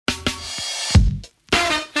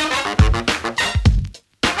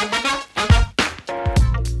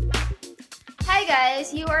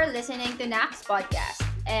listening to Nax Podcast.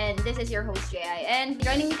 And this is your host, J.I. And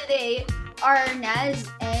joining me today are Naz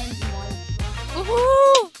and Mon.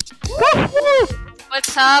 Woohoo! Woohoo!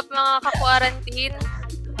 What's up mga ka-quarantine?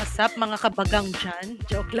 What's up mga kabagang dyan?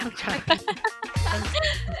 Joke lang, Chari.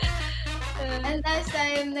 And last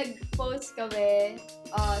time, nag-post kami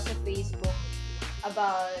sa Facebook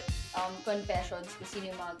about confessions, kung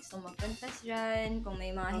sino yung mga gusto mag-confess dyan, kung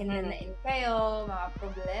may mga hinanain kayo, mga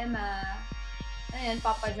problema. Ayan,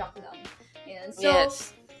 papajock lang. Ayan. So,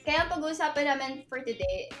 Yes. kaya ang pag-uusapan namin for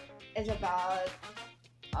today is about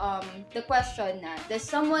the question na, does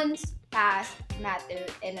someone's past matter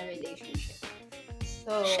in a relationship?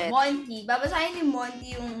 So, Shit. Monty, babasahin ni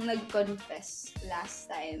Monty yung nag-confess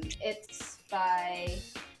last time. It's by,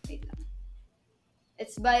 wait lang.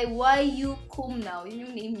 It's by Y.U. Kumnao.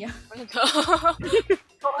 Yun yung name niya. Ano to?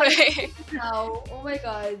 Okay. Now, oh my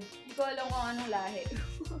God. Hindi ko alam kung anong lahi.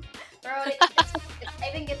 Pero I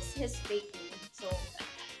think it's his fake name. So,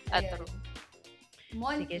 ayun. True.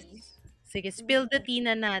 Monty. Sige, spill the tea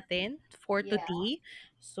na natin for Yeah. today.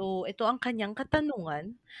 So, ito ang kanyang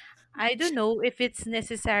katanungan. I don't know if it's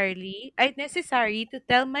necessary to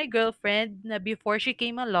tell my girlfriend na before she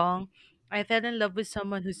came along, I fell in love with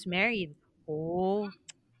someone who's married. Oh,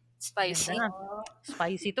 Spicy. ganda.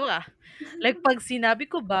 Spicy to ah. Like pag sinabi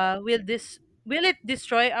ko ba, will it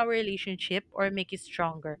destroy our relationship or make it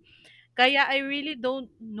stronger? Kaya I really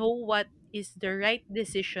don't know what is the right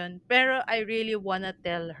decision, pero I really wanna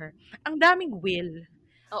tell her. Ang daming will.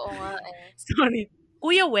 Oo nga eh. Sorry.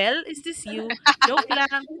 Kuya Well, is this you? Joke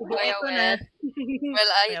lang. Sige, Kuya eto Well. na.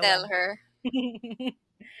 Well, I Kuya tell Well. her.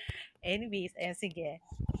 Anyways, sige.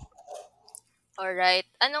 Alright.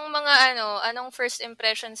 Anong first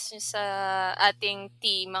impressions niyo sa ating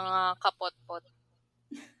tea, mga kapot-pot?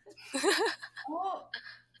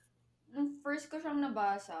 Nung first ko siyang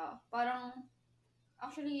nabasa, parang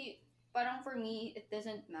for me, it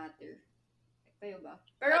doesn't matter. Kayo ba?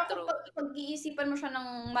 Pero True. kung pag-iisipan mo siya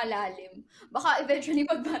ng malalim, baka eventually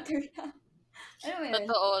mag-matter na. Ano mo yun?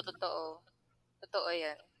 Totoo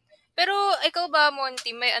yan. Pero ikaw ba,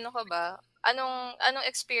 Monty, may ano ka ba? Anong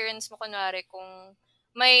experience mo kunwari kung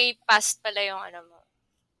may past pala yung ano mo?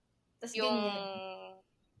 Tapos Yung ganyan.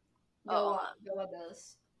 Oo nga. Gawa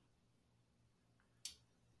bells.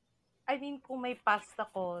 I mean, kung may past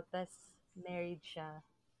ako, tas married siya,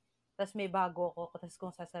 tas may bago ako, tas kung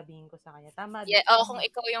sasabihin ko sa kanya, tama. Yeah, kung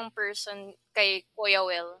ikaw yung person kay Kuya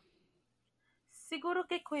Well. Siguro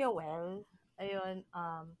kay Kuya Well, ayun,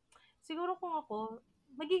 siguro kung ako,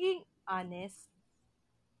 magiging honest,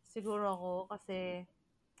 siguro ako, kasi,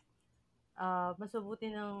 mas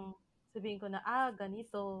mabuti nang sabihin ko na,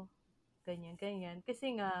 ganito, ganyan.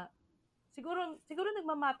 Kasi nga, siguro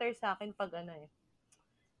nagmamatter sa akin pag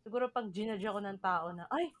siguro pag ginudge ako ng tao na,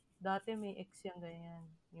 ay, dati may ex yung ganyan.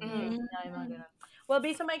 Yung ex niya, yung mga ganun. Well,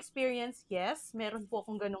 based on my experience, yes, meron po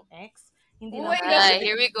akong ganong ex. Hindi Oh lang my talaga God. siya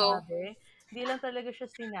Here we go. sinabi. Hindi lang talaga siya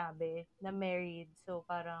sinabi na married. So,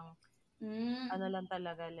 parang, ano lang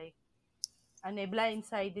talaga, like,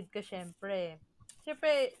 blindsided ka syempre.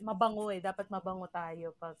 Syempre, mabango Dapat mabango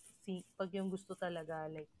tayo pag yung gusto talaga,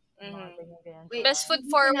 like, mga ganyan. Wait, Best foot hindi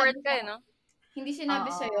forward sinabi ka, sa- no? Hindi sinabi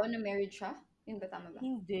Oo. sa'yo na married siya? Yun ba, tama ba?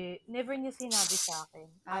 Hindi. Never niya sinabi sa akin.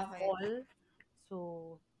 At Okay. all. So,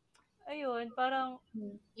 ayun, parang,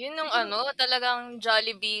 Yun yung talagang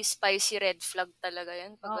Jollibee spicy red flag talaga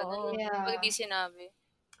yun. Pag Oo. ganun. Yeah. Pag di sinabi.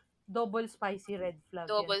 double spicy red flag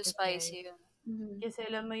yun. Double Kasi- spicy yun. Kasi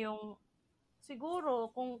alam mo yung,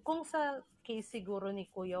 siguro, kung sa case siguro ni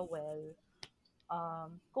Kuya Well,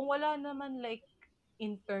 kung wala naman like,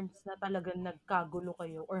 in terms na talagang nagkagulo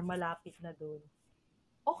kayo or malapit na doon,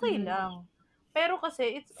 okay lang. Pero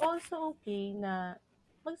kasi, it's also okay na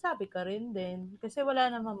magsabi ka rin din. Kasi wala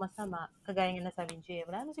namang masama. Kagaya nga nasabi ni Jay,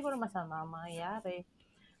 wala naman siguro masama ang mangyayari.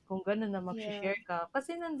 Kung gano'n na mag-share ka.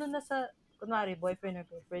 Kasi nandun na sa, kunwari, boyfriend or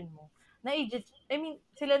girlfriend mo,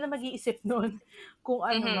 sila na mag-iisip nun kung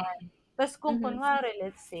ano man. Tapos kung kunwari,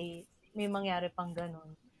 let's say, may mangyari pang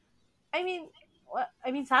gano'n. I mean,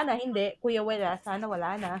 sana hindi. Kuya Wela, sana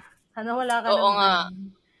wala na. Sana wala ka Oo ng nga.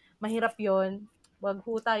 mahirap yon. Wag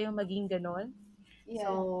ho tayong maging gano'n. Yeah.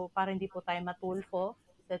 So, para hindi po tayo matulfo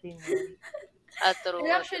sa tinyon. True.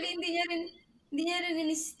 And actually, hindi niya rin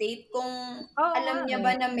in-state kung Oo alam nga niya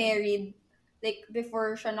ba na married, like,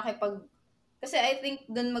 before siya kasi I think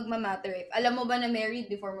dun magmamatter if alam mo ba na married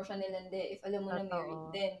before mo siya nilandi. If alam mo na married,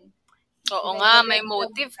 Totoo. then Oo eventually, nga, may red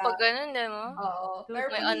motive flag pag ka. ganun, no? Oo. Pero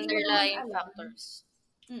May kung hindi mo naman underlying alam, factors.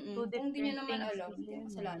 kung hindi niyo naman different alam, things hindi yun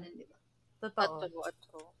kasalanan, di ba? Totoo.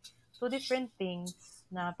 True. Two different things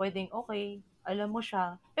na pwedeng okay, alam mo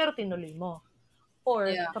siya, pero tinuloy mo. Or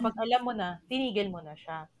Yeah. kapag alam mo na, tinigil mo na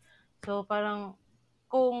siya. So, parang,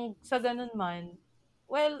 kung sa ganun man,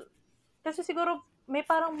 well, kasi siguro, may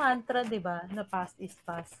parang mantra, di ba, na past is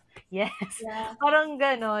past. Yes. Yeah. Parang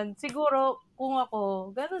ganon. Siguro, kung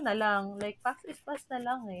ako, ganon na lang. Like, past is past na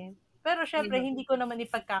lang eh. Pero syempre, Yeah. hindi ko naman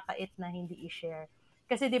ipagkakait na hindi i-share.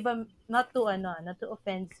 Kasi di ba, not to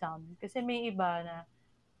offend some. Kasi may iba na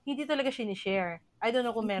hindi talaga sinishare. I don't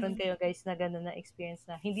know kung meron Mhm. kayo guys na gano'n na experience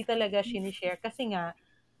na hindi talaga sinishare kasi nga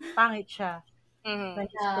pangit siya na Mhm.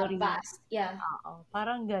 history. Past. Yeah. Oo,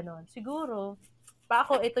 parang gano'n. Siguro, pa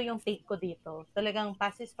ako, ito yung take ko dito. Talagang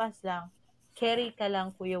pass is pass lang. Carry ka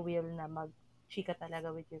lang, Kuya Will, na mag-chika talaga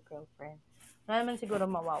with your girlfriend. Wala naman siguro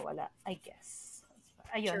mawawala, I guess.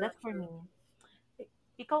 Ayun, True, that's for true. me.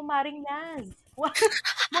 Ikaw, Maring Naz.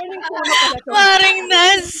 Morning solo pala to. Maring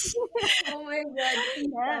Naz! Oh my God, tita.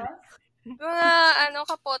 Yan. Mga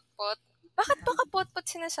kapot-pot. Bakit ba kapot-pot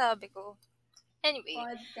sinasabi ko? Anyway,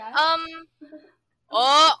 Podcast. um,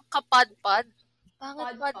 kapadpad. Bakit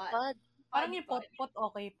Podpot. padpad? Parang yung Podpot. pot-pot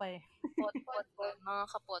okay pa eh. Potpot ba? Mga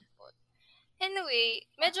kapotpot. Anyway,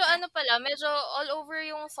 medyo medyo all over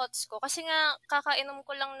yung thoughts ko. Kasi nga, kakainom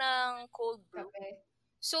ko lang ng cold brew. Okay.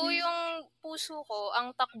 So, yung puso ko,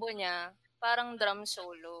 ang takbo niya, parang drum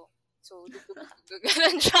solo. So, dugdug-dugdug.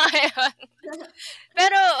 Ganun siya ngayon.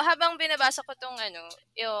 Pero, habang binabasa ko tong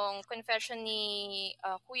yung confession ni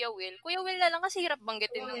Kuya Will. Kuya Will na lang kasi hirap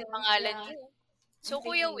banggitin ng pangalan Yeah. niya. So, I'm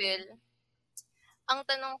Kuya thinking. Will, ang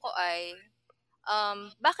tanong ko ay,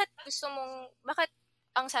 bakit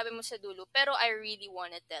ang sabi mo sa dulo, pero I really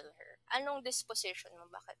wanna tell her. Anong disposition mo?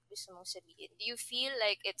 Bakit gusto mong sabihin? Do you feel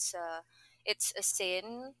like it's a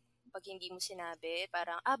sin pag hindi mo sinabi?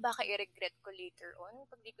 Parang, baka i-regret ko later on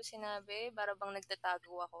pag di ko sinabi. Para bang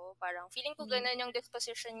nagtatago ako. Parang, feeling ko ganun yung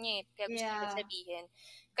disposition niya eh. Kaya gusto niya Yeah. sabihin.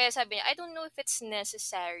 Kaya sabi niya, I don't know if it's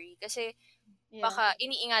necessary. Kasi, Yeah. baka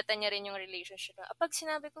iniingatan niya rin yung relationship. Pag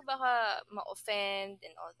sinabi ko, baka ma-offend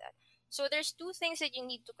and all that. So, there's two things that you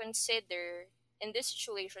need to consider in this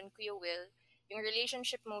situation, Kuya Will. Yung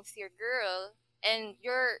relationship mo with your girl and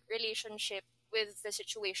your relationship with the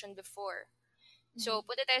situation before. So,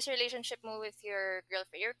 punta tayo sa relationship mo with your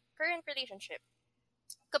girlfriend, your current relationship.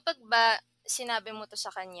 Kapag ba sinabi mo to sa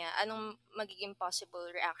kanya, anong magiging possible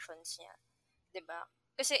reactions niya? 'Di ba?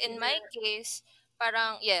 Kasi in my case,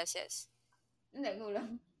 parang, yes. Hindi, go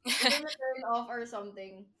lang. Either ma-turn off or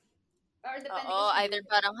something. Or depende Oo, kasi either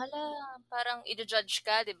parang, parang i-judge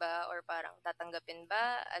ka, di ba? Or parang tatanggapin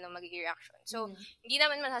ba? Anong magiging reaction? So, hindi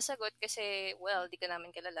naman masasagot kasi, well, di ka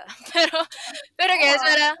namin kilala. pero guys,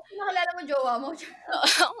 parang, nakilala mo jowa mo.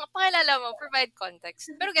 pakilala mo, provide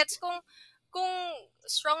context. Pero gets, kung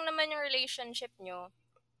strong naman yung relationship nyo,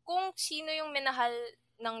 kung sino yung minahal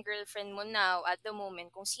ng girlfriend mo now at the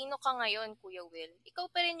moment, kung sino ka ngayon, Kuya Will, ikaw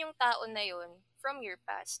pa rin yung tao na yon from your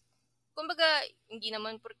past. Kumbaga, hindi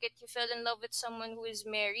naman porket you fell in love with someone who is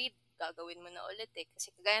married, gagawin mo na ulit eh.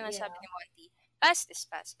 Kasi kagaya ng sabi ni Monty, past is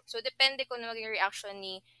past. So, depende kung ano maging reaction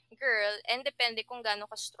ni girl and depende kung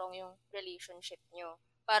gaano ka-strong yung relationship nyo.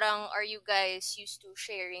 Parang, are you guys used to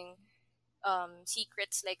sharing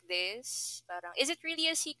secrets like this? Parang, is it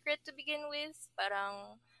really a secret to begin with?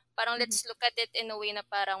 Parang let's look at it in a way na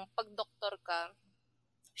parang pag doktor ka,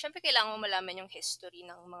 syempre kailangan mo malaman yung history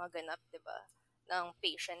ng mga ganap, di ba? Ng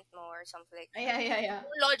patient mo or something like that. Yeah.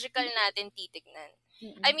 Logical natin titignan.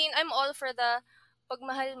 I mean, I'm all for the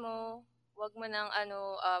pagmahal mo, wag mo nang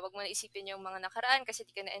wag mo na isipin yung mga nakaraan kasi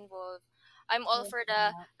di ka na involved. I'm all for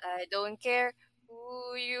the I don't care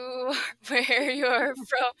who you where you're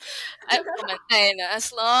from. Kumantay na.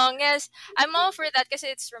 As long as I'm all for that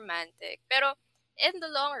kasi it's romantic. Pero in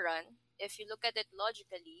the long run, if you look at it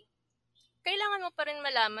logically, kailangan mo pa rin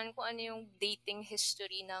malaman kung ano yung dating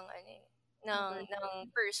history ng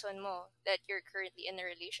person mo that you're currently in a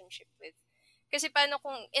relationship with. Kasi paano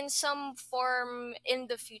kung in some form in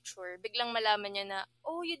the future, biglang malaman niya na,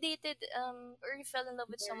 oh, you dated or you fell in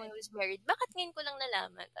love with someone who is married. Bakit ngayon ko lang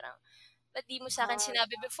nalaman? Parang, ba't di mo sa akin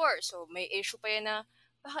sinabi before? So, may issue pa yan na,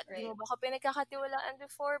 bakit di mo ba ako pinagkakatiwalaan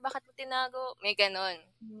before? Bakit mo tinago? May ganon.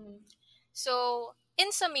 So,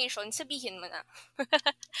 in summation, sabihin mo na.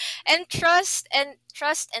 And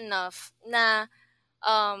trust enough na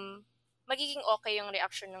magiging okay yung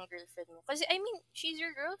reaction ng girlfriend mo. Kasi, I mean, she's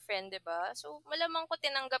your girlfriend, di ba? So, malamang ko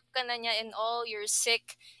tinanggap ka na niya in all your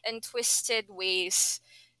sick and twisted ways.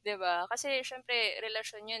 Di ba? Kasi, syempre,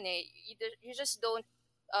 relasyon yun eh. You just don't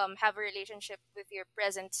have a relationship with your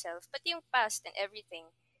present self, but yung past and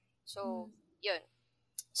everything. So, yun.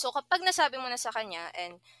 So, kapag nasabi mo na sa kanya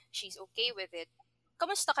and she's okay with it,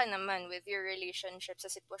 kamusta ka naman with your relationship sa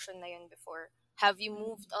sitwasyon na yun before? Have you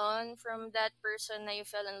moved on from that person na you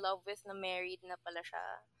fell in love with na married na pala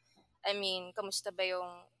siya? I mean, kamusta ba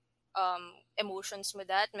yung emotions mo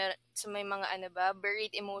so may mga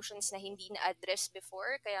buried emotions na hindi na-address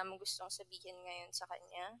before, kaya mo gustong sabihin ngayon sa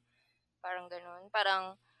kanya. Parang ganun.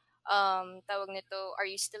 Parang, tawag nito, are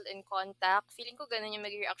you still in contact? Feeling ko ganun yung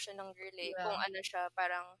maging reaction ng girl eh. Kung Yeah. siya,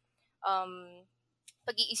 parang,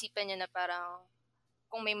 pag-iisipan niya na parang,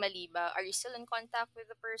 kung may mali ba, are you still in contact with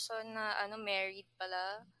the person na married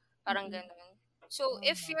pala? Parang ganun. So,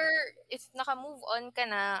 if naka-move on ka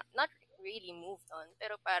na, not really moved on,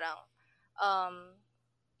 pero parang, um,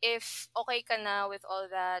 if okay ka na with all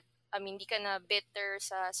that, I mean, di ka na bitter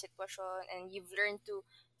sa sitwasyon and you've learned to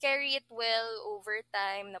carry it well over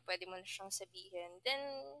time na pwede mo na siyang sabihin, then,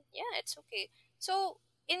 yeah, it's okay. So,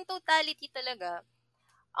 in totality talaga,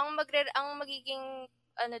 ang magiging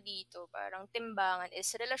dito, parang timbangan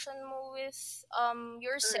is relasyon mo with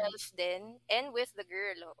yourself din and with the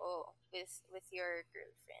girl, with your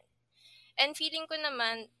girlfriend. And feeling ko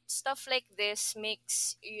naman, stuff like this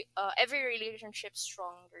makes every relationship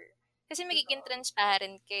stronger. Kasi magiging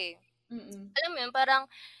transparent ka eh. Alam mo yun, parang,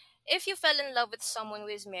 if you fell in love with someone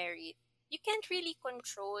who is married, you can't really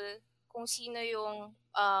control kung sino yung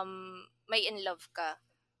may in love ka.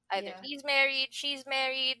 Either Yeah. he's married, she's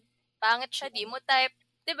married, pangit siya, di mo type.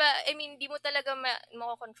 Diba? I mean, di mo talaga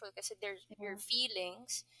mako-control kasi there's your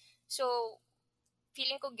feelings. So,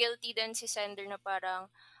 feeling ko guilty din si sender na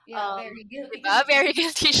parang, Yeah, very guilty. diba? Very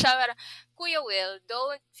guilty siya. Parang, Kuya Will,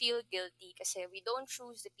 don't feel guilty kasi we don't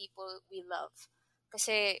choose the people we love.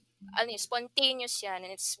 Kasi, spontaneous yan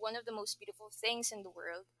and it's one of the most beautiful things in the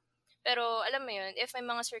world. Pero, alam mo yun, if may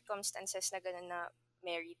mga circumstances na ganun na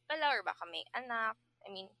married pala or baka may anak, I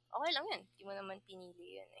mean, okay lang yan. Di mo naman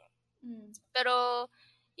pinili yun eh. Pero,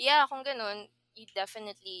 yeah, kung ganun, you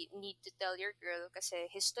definitely need to tell your girl kasi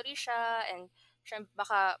history siya and siya,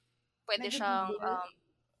 baka pwede siyang,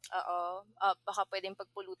 baka pwedeng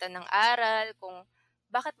pagpulutan ng aral kung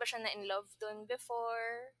bakit ba siya na-in love doon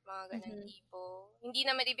before, mga ganun tipo. Hindi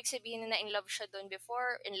naman ibig sabihin na na-in love siya doon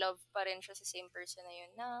before, in love pa rin siya sa same person na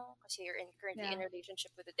yun now, kasi you're currently in a relationship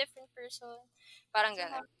with a different person. Parang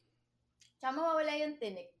ganun. Tsaka mawawala yung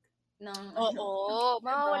tinik ng Oo,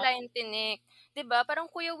 mawawala yung tinik. 'Di ba? Parang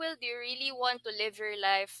Kuya Will, do you really want to live your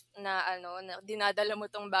life na na dinadala mo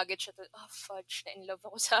tong baggage to, fudge, na in love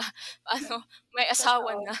ako sa may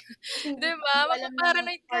asawa na. 'Di ba? alam ng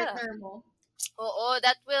Mapaparanoid ka. partner mo. Oo,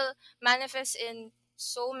 that will manifest in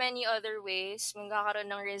so many other ways. Magkakaroon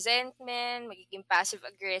ng resentment, magiging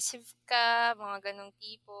passive-aggressive ka, mga ganong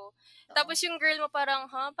tipo. Tapos yung girl mo parang,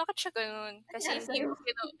 bakit siya ganun? Kasi hindi mo,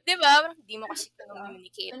 di ba? Hindi mo kasi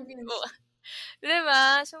communicate. Confused. Di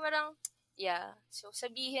ba? So parang, yeah. So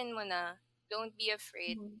sabihin mo na, don't be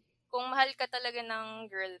afraid. Kung mahal ka talaga ng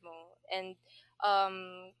girl mo, and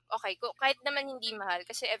okay, kahit naman hindi mahal,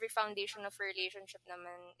 kasi every foundation of a relationship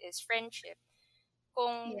naman is friendship.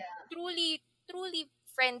 Kung truly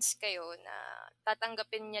friends kayo na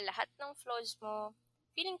tatanggapin niya lahat ng flaws mo,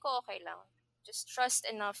 feeling ko okay lang. Just trust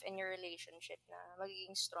enough in your relationship na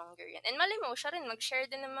magiging stronger yan. And malay mo, siya rin mag-share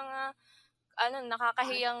din ng mga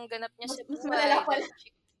nakakahiyang ganap niya sa buhay. Mas malala pala.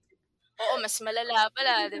 Oo, mas malala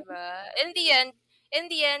pala, di ba? In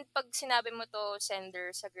the end, pag sinabi mo to,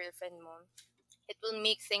 sender, sa girlfriend mo, it will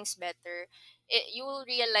make things better. You will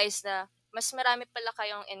realize na mas marami pala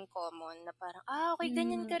kayong in common na parang, okay,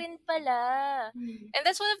 ganyan ka rin pala. And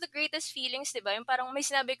that's one of the greatest feelings, di ba? Yung parang may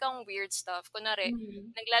sinabi kang weird stuff. Kunwari,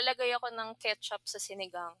 naglalagay ako ng ketchup sa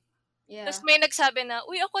sinigang. Tapos may nagsabi na,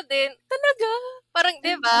 uy, ako din. Talaga? Parang,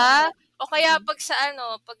 di ba? O kaya pag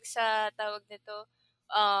sa tawag nito,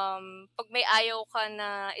 pag may ayaw ka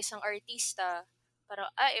na isang artista, parang,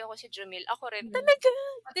 ayoko si Jamil. Ako rin. Talaga?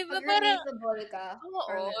 Di ba? Parang, relatable ka.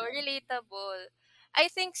 oo, relatable. I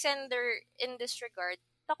think, sender, in this regard,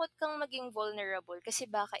 takot kang maging vulnerable kasi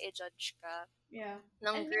baka i-judge ka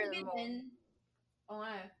ng girl mo.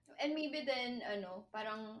 And maybe then,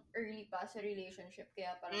 parang early pa sa relationship,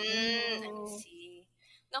 kaya parang, I see.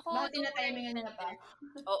 Naku, bakit don't worry, tinatimingan na pa?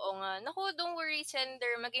 Oo nga. Naku, don't worry,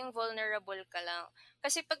 sender. Maging vulnerable ka lang.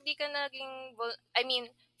 Kasi pag di ka naging,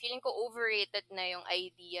 feeling ko overrated na yung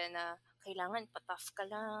idea na kailangan pa-tough ka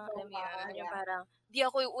lang. Alam mo yun? Yung parang, di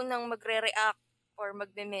ako yung unang magre-react or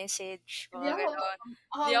magme-message. Mga ganon.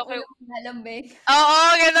 Di ako yung unang lalambing. Oo,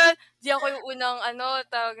 ganon. Di ako yung unang,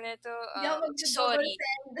 tawag nito, Di ako sorry.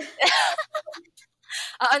 send.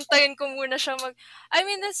 Aantayin ko muna siya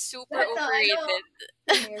that's super overrated.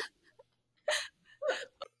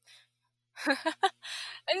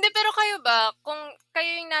 Hindi, pero kayo ba, kung kayo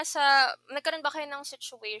yung nagkaroon ba kayo ng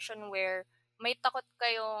situation where may takot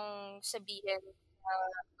kayong sabihin sa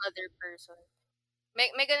other person?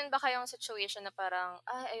 May ganun ba kayong situation na parang,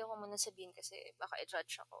 ayoko muna sabihin kasi baka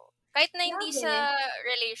i-judge ako? Kahit na hindi sa Lagi.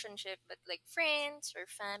 relationship, but like friends or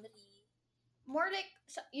family. More like,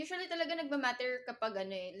 usually talaga nagmamatter kapag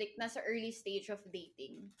like nasa early stage of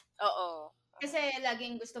dating. Oo. Kasi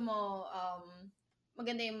laging gusto mo,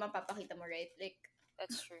 maganda yung mapapakita mo, right? Like,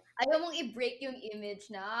 That's true. ayaw mong i-break yung image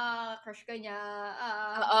na, crush ka niya,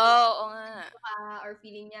 Oo, oo nga. ka, or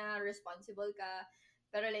feeling niya responsible ka.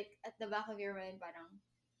 Pero like, at the back of your mind, parang,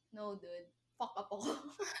 no, dude, fuck up ako.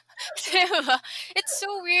 Diba? It's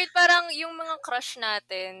so weird. Parang yung mga crush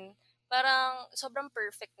natin, parang sobrang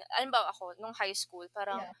perfect. Alam ba ako, nung high school,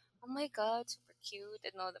 parang, Yeah. oh my God, super cute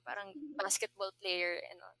and all that. Parang basketball player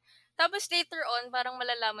and all. Tapos later on, parang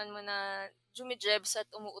malalaman mo na jumijebs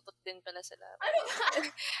at umuutot din pala sila. Ano ba?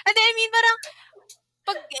 And I mean, parang,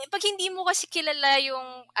 pag hindi mo kasi kilala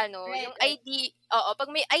yung, Right, yung right. pag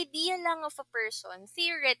may idea lang of a person,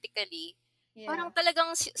 theoretically, parang Yeah.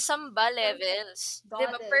 talagang samba levels. Di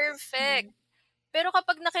ba? Goddess. Perfect. Pero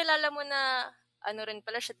kapag nakilala mo na, rin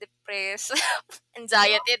pala siya, depressed, Oh,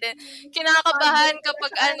 anxiety din, kinakabahan pagod pala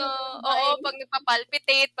kapag siya, nagpapabay. pag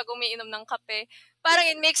nagpapalpitate, pag umiinom ng kape, parang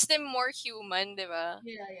it makes them more human, di ba?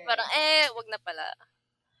 Yeah, yeah, Parang, yeah. wag na pala.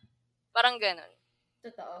 Parang ganun.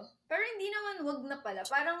 Totoo. Pero hindi naman wag na pala.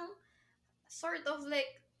 Parang, sort of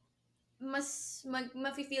like, mas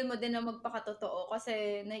mafe-feel mo din na magpakatotoo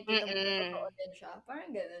kasi nakikita mo na totoo Mm-mm. din siya. Parang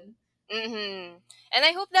ganun. Mm-hmm. And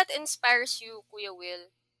I hope that inspires you, Kuya Will.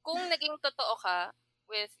 Kung naging totoo ka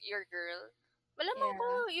with your girl, malamang ko,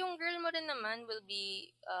 Yeah. yung girl mo rin naman will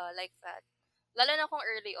be like that. Lalo na kung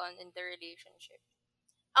early on in the relationship.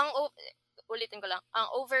 Ulitin ko lang, ang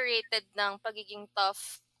overrated ng pagiging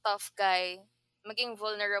tough guy, maging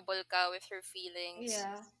vulnerable ka with your feelings.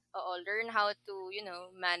 Yeah. Oo, learn how to,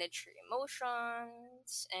 manage your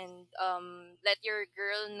emotions and let your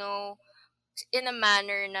girl know in a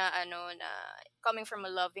manner na coming from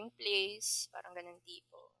a loving place, parang ganun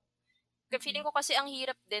tipo. Feeling ko kasi ang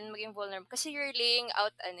hirap din maging vulnerable kasi you're laying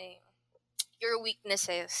out your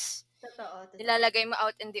weaknesses. Totoo, totoo. Nilalagay mo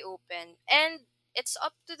out in the open. And it's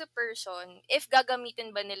up to the person if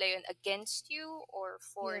gagamitin ba nila yun against you or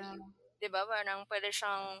for Yeah. you. 'Di ba? Parang pwede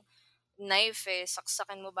siyang knife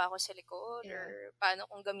saksakin mo ba ako sa likod Yeah. or paano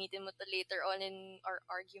kung gamitin mo to later on in our Yeah.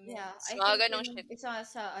 arguments. I Mga think ganong yun shit. isa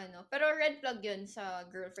sa Pero red flag yun sa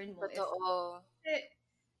girlfriend mo. Totoo.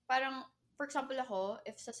 Parang, for example ako,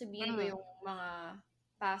 if sasabihin ko Mm. yung mga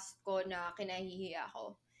past ko na kinahihiya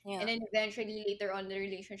ako, Yeah. and then eventually later on the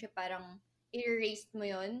relationship, parang erased mo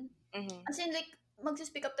yun. Mhm. As in like,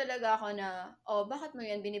 magsa-speak up talaga ako na, bakit mo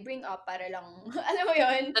yan binibring up para lang, alam mo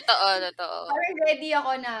yun? Totoo. Parang ready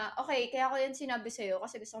ako na, okay, kaya ko yan sinabi sa'yo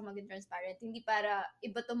kasi gusto ko maging transparent. Hindi para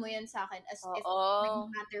ibato mo yan sa akin as if Oo.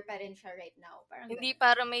 matter pa rin siya right now. Parang Hindi ganun.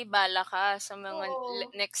 para may bala ka sa mga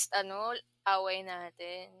Oo. next away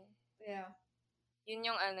natin. Yeah.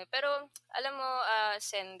 Yun yung Pero, alam mo,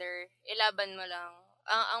 sender, ilaban mo lang.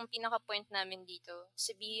 Ang pinaka-point namin dito,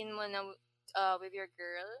 sabihin mo na with your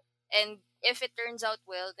girl. And if it turns out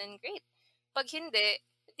well, then great. Pag hindi,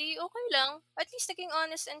 di okay lang. At least naging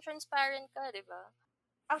honest and transparent ka, di ba?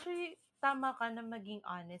 Actually, tama ka na maging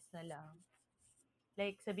honest na lang.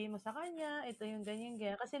 Like, sabihin mo sa kanya, ito yung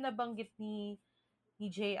ganyan. Kasi nabanggit ni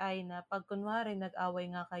JI na pag kunwari nag-away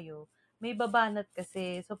nga kayo, may babanat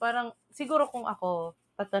kasi. So parang, siguro kung ako,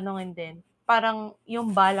 tatanungin din, parang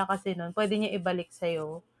yung bala kasi nun, pwede niya ibalik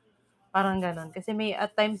sa'yo. Parang ganon. Kasi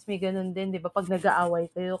at times may ganon din, di ba, pag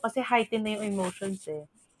nag-aaway kayo. Kasi heighten na yung emotions eh.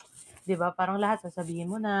 Di ba? Parang lahat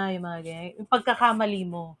sasabihin mo na, yung mga ganyan. Yung pagkakamali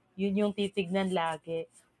mo, yun yung titignan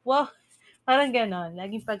lagi. Wow, parang ganon.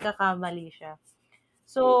 Laging pagkakamali siya.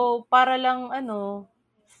 So, para lang,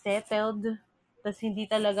 settled, tas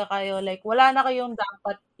hindi talaga kayo, like, wala na kayong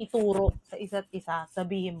dapat ituro sa isa't isa,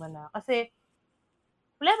 sabihin mo na. Kasi,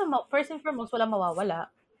 first and foremost, wala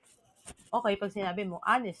mawawala. Okay, pag sinabi mo,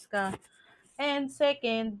 honest ka. And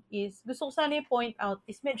second is, gusto ko sana i-point out,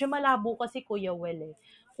 is medyo malabo kasi Kuya Well eh.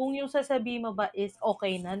 Kung yung sasabihin mo ba is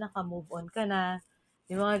okay na, naka-move on ka na,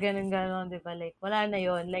 yung mga ganun-ganon, di ba? Like, wala na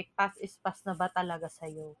yon. Like, past is past na ba talaga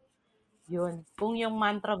sa'yo? Yun. Kung yung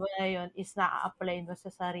mantra ba na yun is na-apply mo sa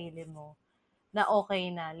sarili mo, na okay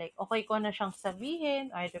na. Like, okay ko na siyang sabihin,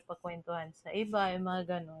 either pagkwentuhan sa iba, yung mga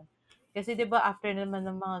ganon. Kasi 'di ba after naman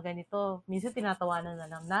ng mga ganito, minsan tinatawanan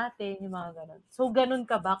na lang natin yung mga ganon. So ganon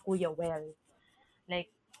ka ba, Kuya Well?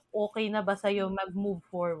 Like, okay na ba sa'yo mag-move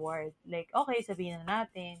forward? Like, okay, sabihin na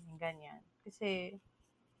natin, yung ganyan. Kasi,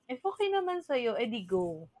 if okay naman sa'yo, edi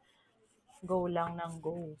go. Go lang ng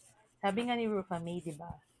go. Sabi nga ni Rufa May, di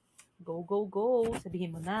ba? Go, go, go.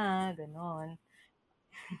 Sabihin mo na, ganon.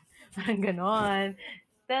 Parang ganon.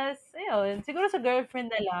 Tas, ayun, siguro sa girlfriend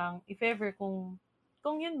na lang, if ever kung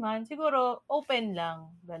yun man, siguro open lang.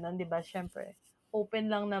 Ganon, di ba? Siyempre, open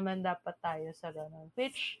lang naman dapat tayo sa ganon.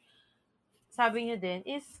 Which, sabi niyo din,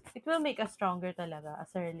 is it will make us stronger talaga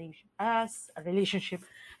as a relationship,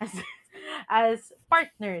 as as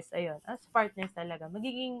partners, ayun, as partners talaga.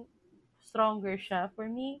 Magiging stronger siya for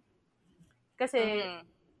me. Kasi, Mhm.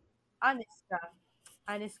 honest ka.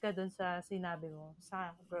 Honest ka dun sa sinabi mo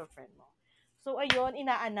sa girlfriend mo. So, ayun,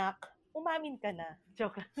 inaanak, umamin ka na.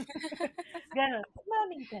 Joke. Ganon,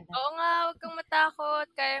 umamin ka na. Oo nga, huwag kang matakot.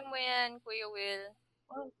 Kaya mo yan, Kuya Will.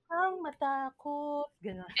 Huwag kang matakot.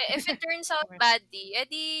 Ganon. If it turns out badly,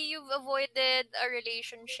 edi you've avoided a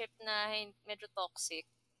relationship na medyo toxic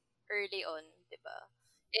early on, di ba?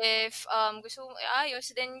 If gusto mong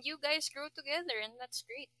ayos, then you guys grow together and that's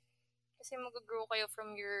great. Kasi mag-grow kayo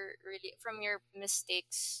from your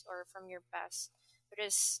mistakes or from your past. It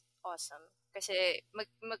is awesome. Kasi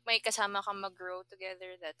may kasama kang mag-grow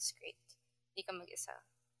together, that's great. Hindi ka mag-isa.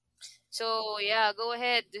 So, yeah, go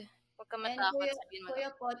ahead. Huwag ka And matakot, sabihin mo lang.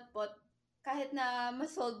 Kuya Potpot, kahit na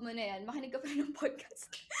ma-solve mo na yan, makinig ka pa rin ng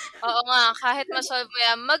podcast. Oo nga, kahit ma-solve mo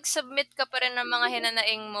yan, mag-submit ka pa rin ng mga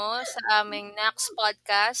hinanaing mo sa aming Nax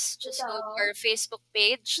Podcast. Just go to our Facebook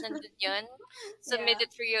page. Nandun yun. Submit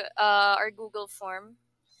it through our Google form.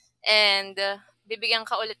 And bibigyan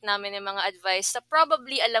ka ulit namin ng mga advice na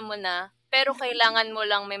probably alam mo na, pero kailangan mo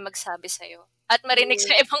lang may magsabi sa'yo. At marinig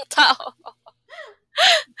sa ibang tao.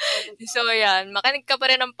 So, yan. Makinig ka pa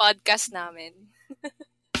rin ng podcast namin.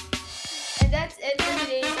 And that's it for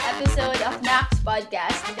today's episode of Nax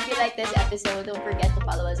Podcast. If you like this episode, don't forget to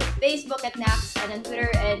follow us on Facebook at Nax and on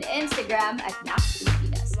Twitter and Instagram at Nax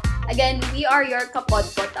Pilipinas. Again, we are your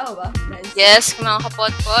kapotpot. Tama ba? Nice. Yes, mga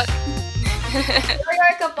kapotpot. We're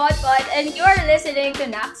your kapotpot and you're listening to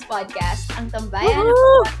Nax Podcast, ang tambayan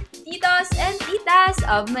ng titos and titas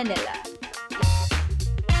of Manila.